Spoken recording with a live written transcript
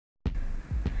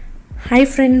Hi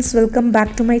friends, welcome back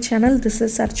to my channel. This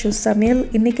is Samayal.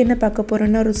 இன்னைக்கு என்ன பார்க்க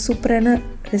போறோம்னா ஒரு சூப்பரான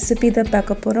ரெசிபி தான்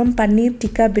பார்க்க போறோம். பன்னீர்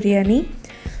டிக்கா பிரியாணி.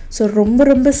 ஸோ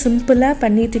ரொம்ப சிம்பிளாக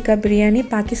பன்னீர் டிக்கா பிரியாணி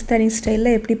பாகிஸ்தானி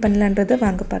ஸ்டைலில் எப்படி பண்ணலான்றதை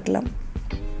வாங்க பார்க்கலாம்.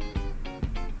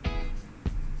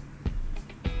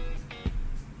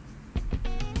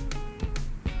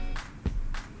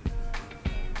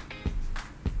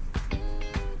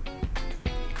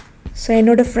 ஸோ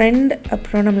என்னோடய ஃப்ரெண்ட்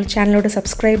அப்புறம் நம்ம சேனலோட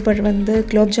சப்ஸ்கிரைபர் வந்து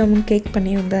குலோப் ஜாமுன் கேக்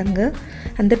பண்ணியிருந்தாங்க.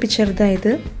 அந்த பிக்சர் தான்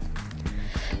இது.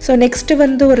 ஸோ நெக்ஸ்ட்டு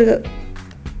வந்து ஒரு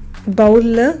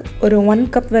பவுலில் ஒரு 1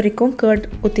 கப் வரைக்கும் கர்ட்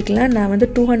ஊற்றிக்கலாம். நான் வந்து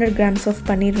 200 grams ஆஃப்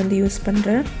பன்னீர் வந்து யூஸ்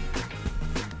பண்ணுறேன்.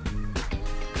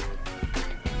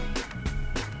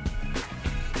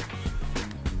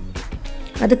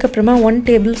 அதுக்கப்புறமா 1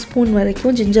 tablespoon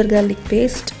வரைக்கும் ஜிஞ்சர் கார்லிக்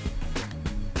பேஸ்ட்,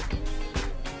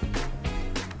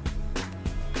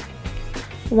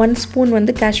 1 spoon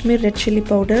வந்து Kashmir red chilli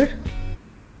powder,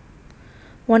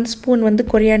 1 spoon வந்து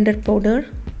கொரியாண்டர் பவுடர்,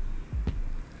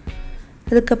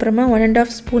 அதுக்கப்புறமா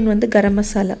 1.5 spoon வந்து கரம்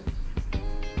மசாலா.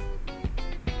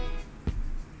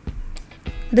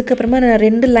 அதுக்கப்புறமா நான்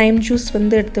 2 லைம் ஜூஸ்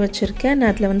வந்து எடுத்து வச்சுருக்கேன்.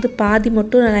 நான் அதில் வந்து பாதி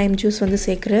மட்டும் நான் லைம் ஜூஸ் வந்து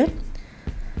சேர்க்குறேன்.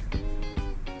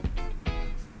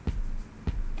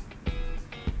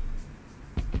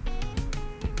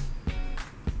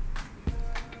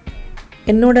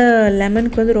 என்னோட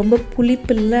லெமனுக்கு வந்து ரொம்ப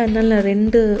புளிப்பு இல்லை, அதனால் நான்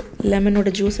 2 லெமனோட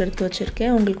ஜூஸ் எடுத்து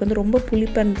வச்சுருக்கேன். உங்களுக்கு வந்து ரொம்ப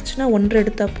புளிப்பாக இருந்துச்சுன்னா 1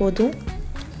 எடுத்தால் போதும்.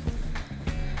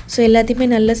 ஸோ எல்லாத்தையுமே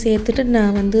நல்லா சேர்த்துட்டு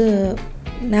நான் வந்து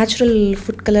நேச்சுரல்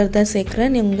ஃபுட் கலர் தான்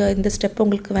சேர்க்குறேன். நீங்கள் இந்த ஸ்டெப்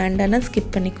உங்களுக்கு வேண்டான்னா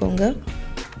ஸ்கிப் பண்ணிக்கோங்க.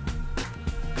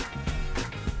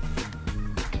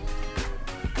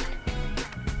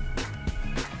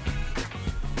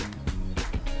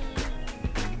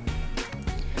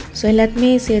 ஸோ எல்லாத்தையுமே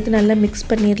சேர்த்து நல்லா மிக்ஸ்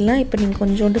பண்ணிடலாம். இப்போ நீங்கள்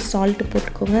கொஞ்சோண்டு சால்ட்டு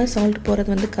போட்டுக்கோங்க. சால்ட்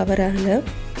போடுறது வந்து கவர் ஆகலை.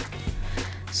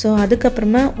 ஸோ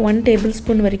அதுக்கப்புறமா 1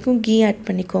 tablespoon வரைக்கும் கீ ஆட்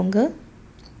பண்ணிக்கோங்க.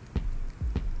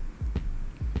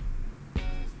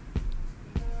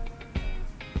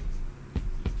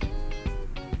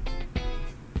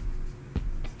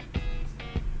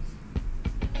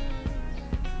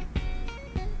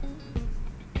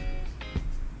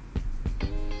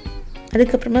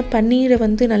 அதுக்கப்புறமா பன்னீரை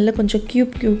வந்து நல்லா கொஞ்சம்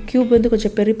க்யூப் வந்து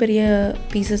கொஞ்சம் பெரிய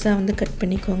பீசஸாக வந்து கட்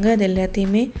பண்ணிக்கோங்க. அது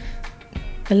எல்லாத்தையுமே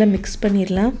நல்லா மிக்ஸ்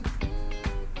பண்ணிடலாம்.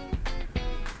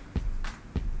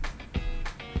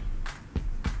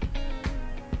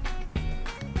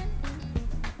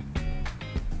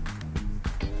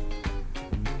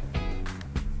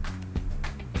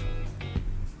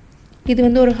 இது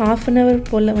வந்து ஒரு 1/2 hour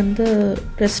போல் வந்து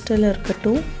ரெஸ்ட்டில்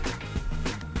இருக்கட்டும்.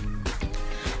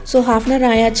 ஸோ 1/2 hour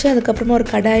ஆயாச்சு. அதுக்கப்புறமா ஒரு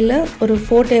கடாயில் ஒரு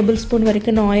 4 tablespoon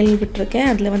வரைக்கும் நான் ஆயில் விட்டுருக்கேன்.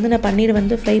 அதில் வந்து நான் பன்னீரை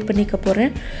வந்து ஃப்ரை பண்ணிக்க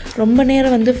போகிறேன். ரொம்ப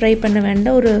நேரம் வந்து ஃப்ரை பண்ண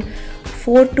வேண்டாம். ஒரு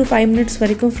 4 to 5 minutes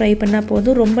வரைக்கும் ஃப்ரை பண்ணால்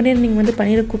போதும். ரொம்ப நேரம் நீங்கள் வந்து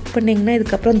பன்னீரை குக் பண்ணிங்கன்னா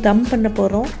இதுக்கப்புறம் தம் பண்ண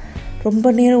போகிறோம்.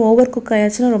 ரொம்ப நேரம் ஓவர் குக்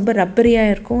ஆயாச்சுன்னா ரொம்ப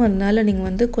ரப்பரியாக இருக்கும். அதனால் நீங்கள்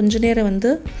வந்து கொஞ்சம் நேரம்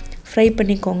வந்து ஃப்ரை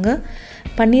பண்ணிக்கோங்க.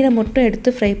 பன்னீரை மட்டும்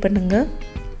எடுத்து ஃப்ரை பண்ணுங்கள்.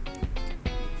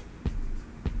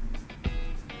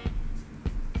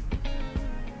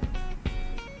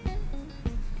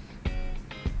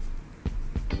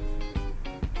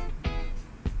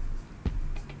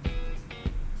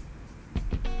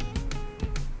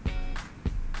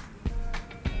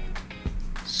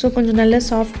 ஸோ கொஞ்சம் நல்லா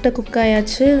சாஃப்டாக குக்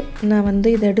ஆயாச்சு. நான் வந்து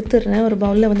இதை எடுத்துடுறேன். ஒரு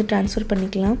பவுலில் வந்து ட்ரான்ஸ்ஃபர்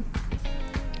பண்ணிக்கலாம்.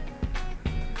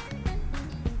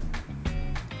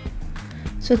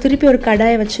 ஸோ திருப்பி ஒரு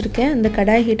கடாயை வச்சுருக்கேன். அந்த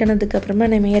கடாய் ஹீட் ஆனதுக்கப்புறமா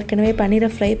நம்ம ஏற்கனவே பன்னீரை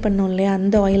ஃப்ரை பண்ணோம் இல்லையா,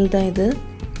 அந்த ஆயில் தான் இது.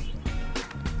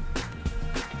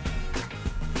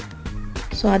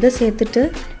 ஸோ அதை சேர்த்துட்டு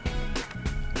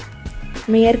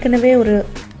நம்ம ஏற்கனவே ஒரு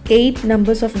 8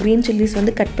 numbers ஆஃப் க்ரீன் சில்லிஸ்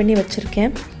வந்து கட் பண்ணி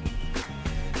வச்சுருக்கேன்.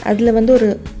 அதில் வந்து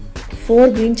ஒரு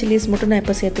 4 green chilies மட்டும் நான்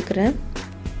இப்போ சேர்த்துக்கிறேன்.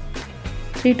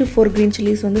 3 to 4 green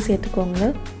chilies வந்து சேர்த்துக்கோங்க.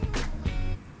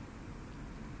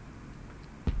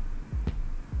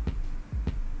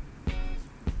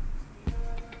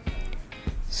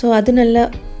 ஸோ அது நல்லா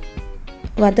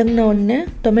வதங்கின உடனே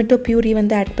டொமேட்டோ பியூரி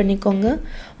வந்து ஆட் பண்ணிக்கோங்க.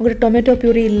 உங்களுக்கு டொமேட்டோ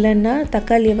பியூரி இல்லைன்னா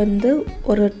தக்காளியை வந்து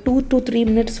ஒரு 2 to 3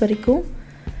 minutes வரைக்கும்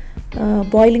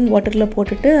பாயிலிங் வாட்டரில்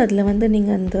போட்டுட்டு அதில் வந்து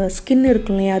நீங்கள் அந்த ஸ்கின்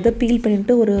இருக்கும் இல்லையா, அதை பீல்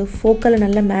பண்ணிவிட்டு ஒரு ஃபோக்கால்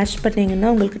நல்லா மேஷ் பண்ணிங்கன்னா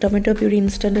உங்களுக்கு டொமேட்டோ பியூரி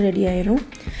இன்ஸ்டன்ட் ரெடி ஆயிரும்.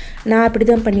 நான் அப்படி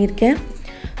தான் பண்ணியிருக்கேன்.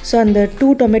 ஸோ அந்த 2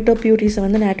 டொமேட்டோ பியூரிஸை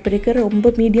வந்து நான் ஆட் பண்ணியிருக்கேன்.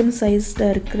 ரொம்ப மீடியம் சைஸில்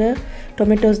இருக்கிற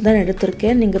டொமேட்டோஸ் தான்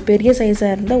எடுத்திருக்கேன். நீங்கள் பெரிய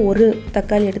சைஸாக இருந்தால் ஒரு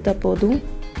தக்காளி எடுத்தால் போதும்.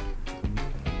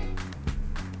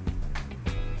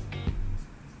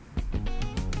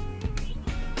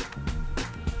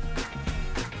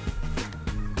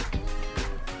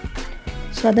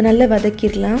 ஸோ அதை நல்லா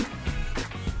வதக்கிடலாம்.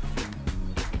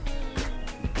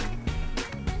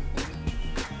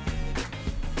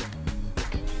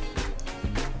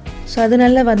 ஸோ அது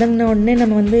நல்லா வதங்கின உடனே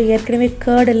நம்ம வந்து ஏற்கனவே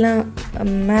கேர்டெல்லாம்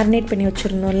மேரினேட் பண்ணி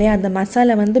வச்சுருந்தோம் இல்லையா, அந்த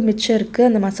மசாலா வந்து மிச்சம் இருக்குது,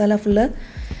 அந்த மசாலா ஃபுல்லாக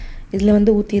இதில்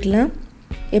வந்து ஊற்றிடலாம்.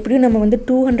 எப்படியும் நம்ம வந்து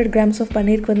 200 grams ஆஃப்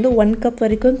பன்னீருக்கு வந்து 1 கப்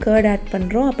வரைக்கும் கேர்ட் ஆட்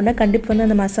பண்ணுறோம். அப்படின்னா கண்டிப்பாக வந்து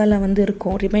அந்த மசாலா வந்து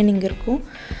இருக்கும், ரிமைனிங் இருக்கும்.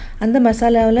 அந்த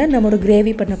மசாலாவில் நம்ம ஒரு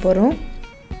கிரேவி பண்ண போகிறோம்.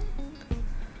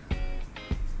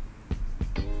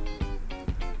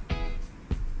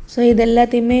 ஸோ இது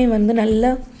எல்லாத்தையுமே வந்து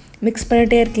நல்லா மிக்ஸ்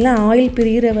பண்ணிகிட்டே இருக்கலாம். ஆயில்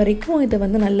பிரிகிற வரைக்கும் இதை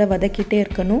வந்து நல்லா வதக்கிட்டே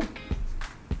இருக்கணும்.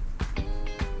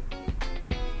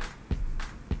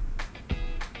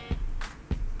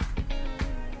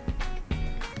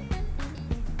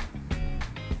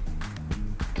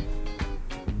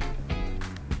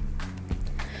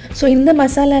 ஸோ இந்த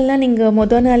மசாலாலாம் நீங்கள்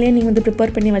மொதல் நாளே நீங்கள் வந்து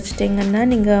ப்ரிப்பேர் பண்ணி வச்சிட்டிங்கன்னா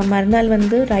நீங்கள் மறுநாள்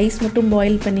வந்து ரைஸ் மட்டும்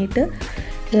பாயில் பண்ணிவிட்டு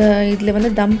இதில் வந்து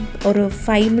தம் ஒரு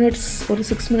 5 minutes ஒரு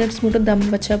 6 minutes மட்டும் தம்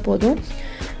வச்சா போதும்.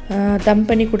 தம்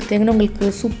பண்ணி கொடுத்தீங்கன்னா உங்களுக்கு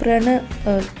சூப்பரான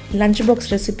லஞ்ச் பாக்ஸ்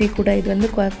ரெசிபி கூட. இது வந்து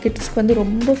கிட்ஸ்க்கு வந்து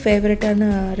ரொம்ப ஃபேவரட்டான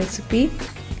ரெசிபி.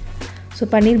 ஸோ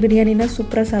பன்னீர் பிரியாணினா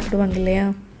சூப்பராக சாப்பிடுவாங்க இல்லையா.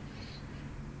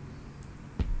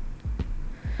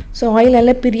 ஸோ ஆயில்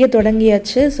நல்லா பிரிய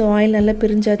தொடங்கியாச்சு. ஸோ ஆயில் நல்லா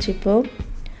பிரிஞ்சாச்சு இப்போது.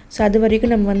 ஸோ அது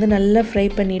வரைக்கும் நம்ம வந்து நல்லா ஃப்ரை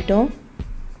பண்ணிட்டோம்.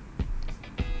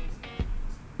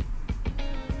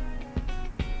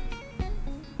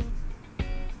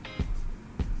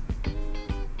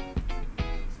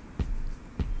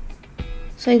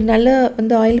 ஸோ இது நல்லா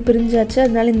வந்து ஆயில் பிரிஞ்சாச்சு.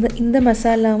 அதனால இந்த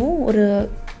மசாலாவும் ஒரு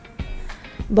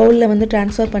பவுலில் வந்து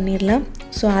ட்ரான்ஸ்ஃபர் பண்ணிடலாம்.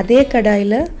 ஸோ அதே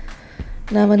கடாயில்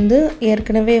நான் வந்து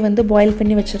ஏற்கனவே வந்து பாயில்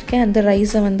பண்ணி வச்சுருக்கேன், அந்த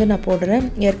ரைஸை வந்து நான் போடுறேன்.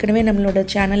 ஏற்கனவே நம்மளோட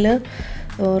சேனலில்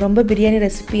ரொம்ப பிரியாணி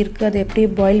ரெசிபி இருக்குது, அது எப்படி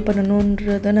பாயில்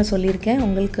பண்ணணுன்றதை நான் சொல்லியிருக்கேன்.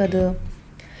 உங்களுக்கு அது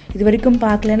இது வரைக்கும்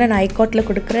பார்க்கலன்னா நான் ஐகாட்டில்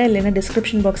கொடுக்குறேன், இல்லைன்னா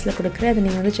டிஸ்கிரிப்ஷன் பாக்ஸில் கொடுக்குறேன், அதை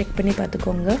நீங்கள் வந்து செக் பண்ணி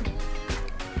பார்த்துக்கோங்க.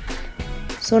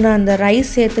 ஸோ நான் அந்த ரைஸ்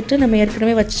சேர்த்துட்டு நம்ம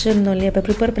ஏற்கனவே வச்சுருந்தோம் இல்லையா, இப்போ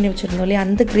ப்ரிப்பேர் பண்ணி வச்சுருந்தோம் இல்லையா,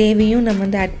 அந்த கிரேவியும் நம்ம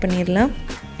வந்து ஆட் பண்ணிடலாம்.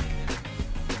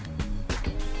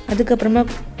 அதுக்கப்புறமா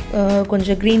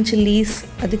கொஞ்சம் க்ரீன் சில்லிஸ்,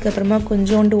 அதுக்கப்புறமா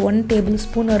கொஞ்சோண்டு 1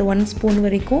 tablespoon ஒரு 1 spoon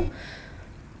வரைக்கும்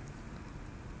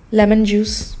லெமன்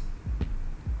ஜூஸ்,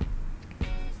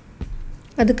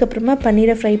 அதுக்கப்புறமா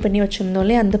பன்னீரை ஃப்ரை பண்ணி வச்சுருந்தோம்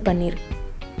இல்லையா, அந்த பன்னீர்.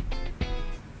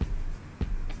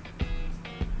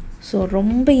 ஸோ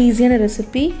ரொம்ப ஈஸியான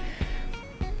ரெசிபி,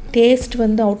 டேஸ்ட்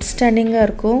வந்து அவுட்ஸ்டாண்டிங்காக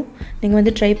இருக்கும். நீங்கள்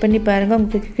வந்து ட்ரை பண்ணி பாருங்கள்.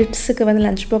 உங்களுக்கு கிட்ஸுக்கு வந்து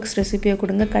லஞ்ச் பாக்ஸ் ரெசிபியை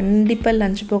கொடுங்க. கண்டிப்பாக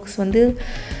லஞ்ச் பாக்ஸ் வந்து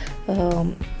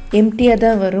எம்டியாக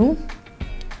தான் வரும்.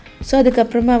 ஸோ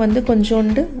அதுக்கப்புறமா வந்து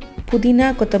கொஞ்சோண்டு புதினா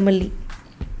கொத்தமல்லி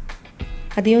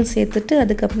அதையும் சேர்த்துட்டு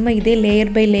அதுக்கப்புறமா இதே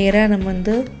லேயர் பை லேயராக நம்ம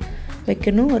வந்து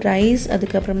வைக்கணும். ரைஸ்,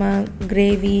 அதுக்கப்புறமா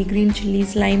gravy, green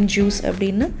chillies, Lime juice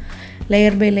அப்படின்னு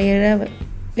லேயர் பை லேயராக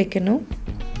வைக்கணும்.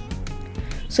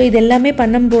 ஸோ இது எல்லாமே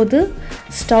பண்ணும்போது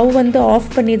ஸ்டவ் வந்து ஆஃப்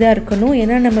பண்ணி தான் இருக்கணும்.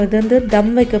 ஏன்னா நம்ம இது வந்து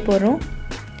தம் வைக்க போகிறோம்.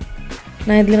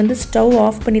 நான் இதில் வந்து ஸ்டவ்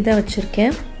ஆஃப் பண்ணி தான்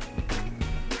வச்சுருக்கேன்.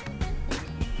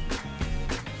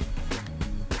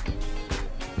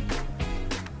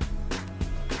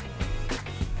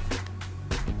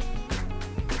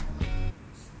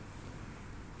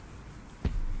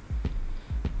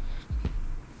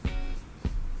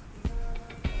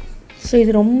 ஸோ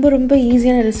இது ரொம்ப ரொம்ப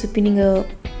ஈஸியான ரெசிபி. நீங்கள்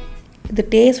இது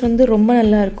டேஸ்ட் வந்து ரொம்ப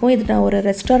நல்லாயிருக்கும். இது நான் ஒரு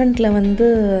ரெஸ்டாரண்ட்டில் வந்து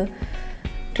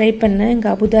ட்ரை பண்ணேன். இங்கே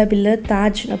அபுதாபியில்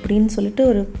தாஜ் அப்படின்னு சொல்லிட்டு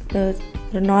ஒரு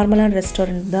நார்மலான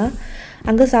ரெஸ்டாரண்ட் தான்.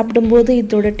 அங்கே சாப்பிடும்போது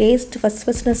இதோட டேஸ்ட்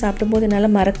ஃபஸ்ட் நான் சாப்பிடும்போது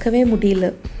என்னால் மறக்கவே முடியல.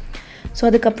 ஸோ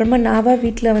அதுக்கப்புறமா நாவா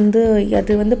வீட்டில் வந்து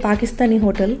அது வந்து பாகிஸ்தானி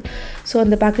ஹோட்டல். ஸோ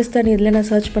அந்த பாகிஸ்தானி இதில் நான்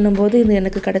சர்ச் பண்ணும்போது இது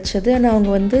எனக்கு கிடச்சது. ஆனால்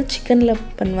அவங்க வந்து சிக்கனில்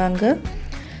பண்ணுவாங்க.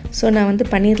 ஸோ நான் வந்து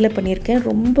பன்னீரில் பண்ணியிருக்கேன்.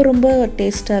 ரொம்ப ரொம்ப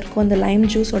டேஸ்ட்டாக இருக்கும். அந்த லைம்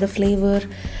ஜூஸோட ஃப்ளேவர்,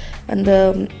 அந்த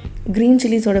க்ரீன்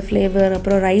சில்லிஸோட ஃப்ளேவர்,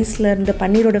 அப்புறம் ரைஸில் இந்த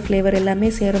பன்னீரோட ஃப்ளேவர் எல்லாமே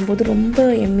சேரும்போது ரொம்ப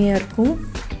எம்மியாக இருக்கும்.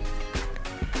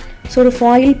 ஸோ ஒரு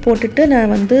ஃபாயில் போட்டுட்டு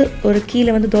நான் வந்து ஒரு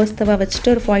கீழே வந்து தோசை தவா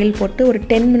வச்சுட்டு ஒரு ஃபாயில் போட்டு ஒரு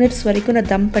 10 minutes வரைக்கும்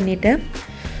நான் தம் பண்ணிட்டேன்.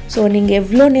 ஸோ நீங்கள்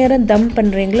எவ்வளோ நேரம் தம்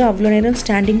பண்ணுறீங்களோ அவ்வளோ நேரம்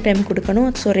ஸ்டாண்டிங் டைம் கொடுக்கணும்.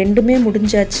 ஸோ ரெண்டுமே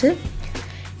முடிஞ்சாச்சு.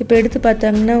 இப்போ எடுத்து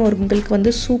பார்த்தாங்கன்னா உங்களுக்கு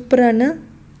வந்து சூப்பரான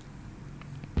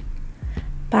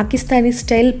பாகிஸ்தானி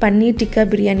ஸ்டைல் பன்னீர் டிக்கா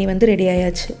பிரியாணி வந்து ரெடி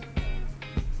ஆயாச்சு.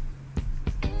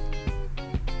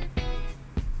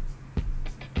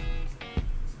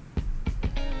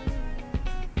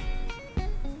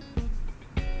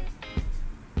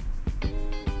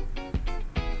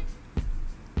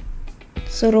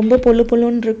 ஸோ ரொம்ப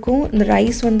பொல்லுன்னு இருக்கும். இந்த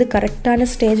ரைஸ் வந்து கரெக்டான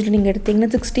ஸ்டேஜில் நீங்கள் எடுத்திங்கன்னா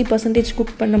 60%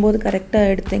 குக் பண்ணும்போது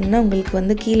கரெக்டாக எடுத்திங்கன்னா உங்களுக்கு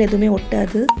வந்து கீழே எதுவுமே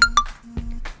ஒட்டாது.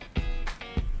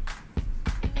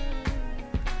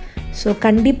 ஸோ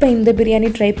கண்டிப்பாக இந்த பிரியாணி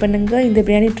ட்ரை பண்ணுங்கள். இந்த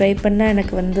பிரியாணி ட்ரை பண்ணால்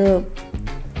எனக்கு வந்து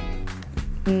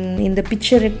இந்த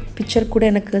பிக்சர் கூட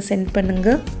எனக்கு சென்ட்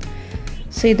பண்ணுங்கள்.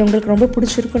 ஸோ இது உங்களுக்கு ரொம்ப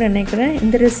பிடிச்சிருக்குன்னு நினைக்கிறேன்.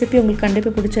 இந்த ரெசிபி உங்களுக்கு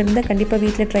கண்டிப்பாக பிடிச்சிருந்தா கண்டிப்பாக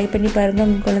வீட்டில் ட்ரை பண்ணி பாருங்கள்.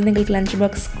 உங்கள் குழந்தைங்களுக்கு லஞ்ச்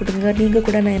பாக்ஸ் கொடுங்க. நீங்கள்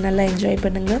கூட நல்லா என்ஜாய்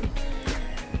பண்ணுங்கள்.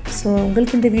 ஸோ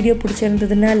உங்களுக்கு இந்த வீடியோ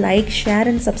பிடிச்சிருந்ததுன்னா லைக், ஷேர்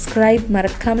அண்ட் சப்ஸ்கிரைப்,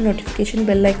 மறக்காமல் நோட்டிஃபிகேஷன்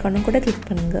பெல் ஐக்கானும் கூட கிளிக்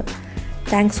பண்ணுங்கள்.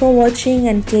 தேங்க்ஸ் ஃபார் வாட்சிங்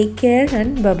and take care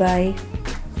and bye bye.